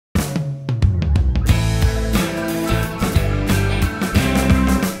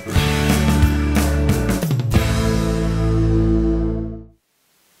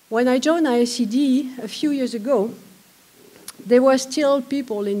When I joined IICD a few years ago, there were still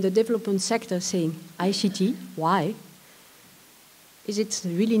people in the development sector saying, ICT, why? Is it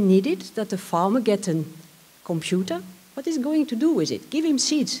really needed that a farmer get a computer? What is he going to do with it? Give him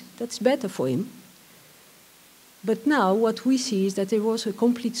seeds, that's better for him. But now what we see is that there was a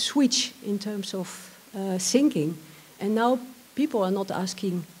complete switch in terms of thinking. And now people are not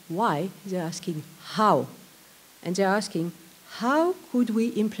asking why, they're asking how. And they're asking, how could we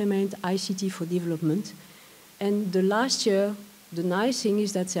implement ICT for development? And the last year, the nice thing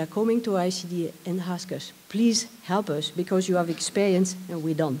is that they are coming to IICD and ask us, please help us, because you have experience and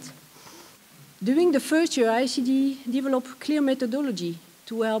we don't. During the first year, IICD developed clear methodology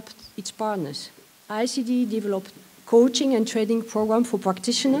to help its partners. IICD developed coaching and training program for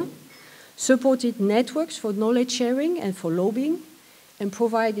practitioners, supported networks for knowledge sharing and for lobbying, and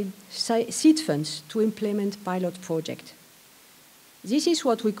provided seed funds to implement pilot projects. This is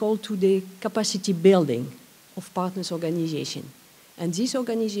what we call today capacity building of partners' organization. And this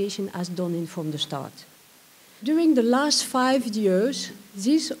organization has done it from the start. During the last 5 years,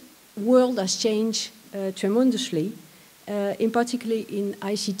 this world has changed tremendously, in particular in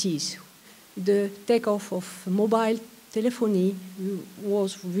ICTs. The takeoff of mobile telephony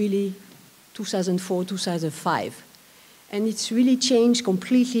was really 2004, 2005. And it's really changed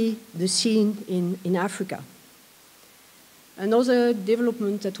completely the scene in Africa. Another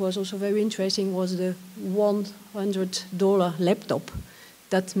development that was also very interesting was the $100 laptop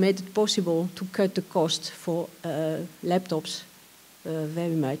that made it possible to cut the cost for laptops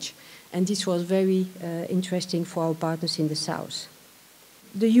very much. And this was very interesting for our partners in the South.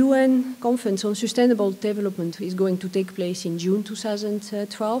 The UN Conference on Sustainable Development is going to take place in June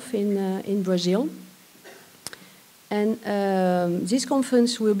 2012 in Brazil. And this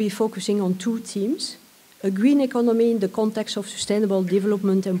conference will be focusing on 2 themes: a green economy in the context of sustainable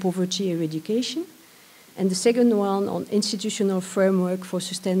development and poverty eradication, and the second one on institutional framework for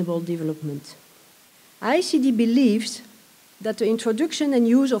sustainable development. IICD believes that the introduction and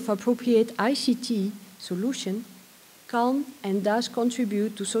use of appropriate ICT solution can and does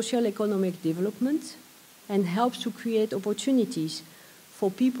contribute to socio-economic development and helps to create opportunities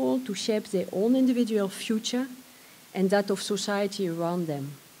for people to shape their own individual future and that of society around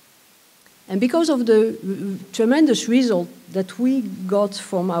them. And because of the tremendous result that we got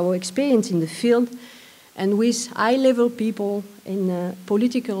from our experience in the field, and with high-level people in a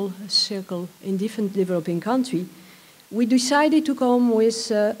political circle in different developing countries, we decided to come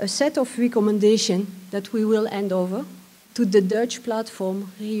with a set of recommendations that we will hand over to the Dutch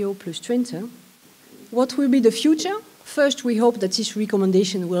platform Rio+20. What will be the future? First, we hope that this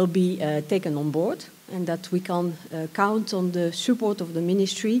recommendation will be taken on board and that we can count on the support of the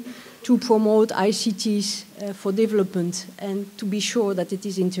ministry to promote ICTs for development and to be sure that it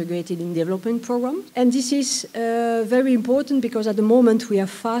is integrated in development programs. And this is very important because at the moment we have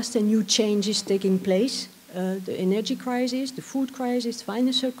fast and new changes taking place. The energy crisis, the food crisis,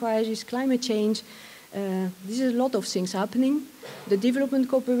 financial crisis, climate change. There's a lot of things happening. The development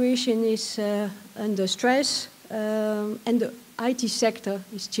cooperation is under stress and the IT sector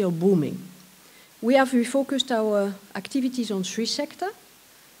is still booming. We have refocused our activities on 3 sectors: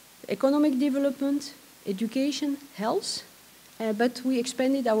 economic development, education, health, but we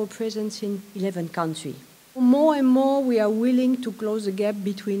expanded our presence in 11 countries. More and more we are willing to close the gap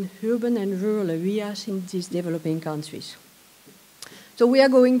between urban and rural areas in these developing countries. So we are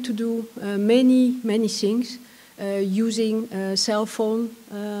going to do many things, using cell phone,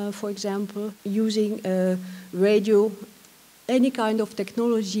 for example, using radio, any kind of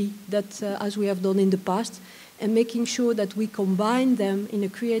technology that, as we have done in the past, and making sure that we combine them in a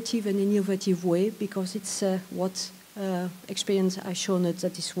creative and innovative way, because it's what experience has shown us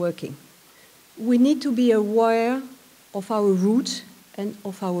that is working. We need to be aware of our roots and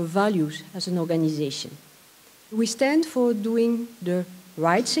of our values as an organization. We stand for doing the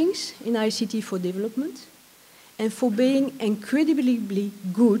right things in ICT for development and for being incredibly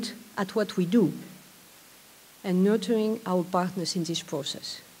good at what we do and nurturing our partners in this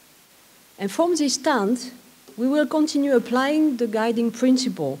process. And from this stand, we will continue applying the guiding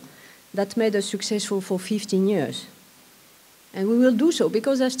principle that made us successful for 15 years. And we will do so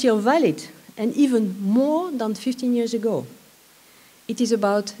because they're still valid, and even more than 15 years ago. It is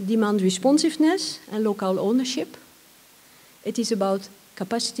about demand responsiveness and local ownership. It is about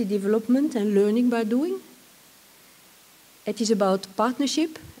capacity development and learning by doing. It is about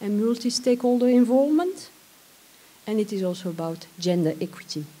partnership and multi-stakeholder involvement. And it is also about gender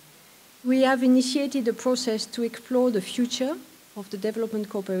equity. We have initiated a process to explore the future of the development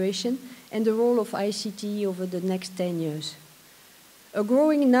cooperation and the role of ICT over the next 10 years. A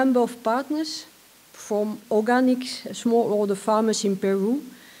growing number of partners, from organic smallholder farmers in Peru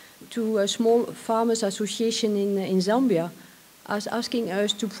to a small farmers association in Zambia, are asking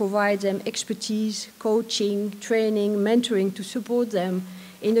us to provide them expertise, coaching, training, mentoring to support them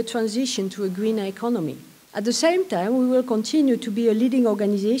in the transition to a greener economy. At the same time, we will continue to be a leading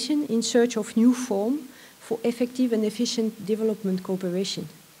organization in search of new forms for effective and efficient development cooperation.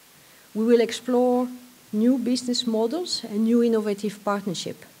 We will explore new business models and new innovative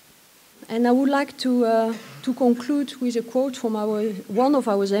partnerships. And I would like to conclude with a quote from one of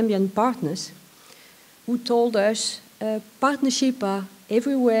our Zambian partners, who told us, partnerships are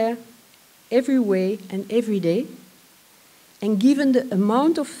everywhere, every way, and every day. And given the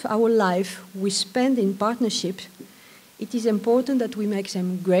amount of our life we spend in partnerships, it is important that we make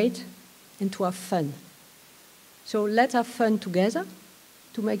them great and to have fun. So let's have fun together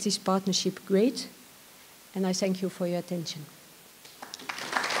to make this partnership great. And I thank you for your attention.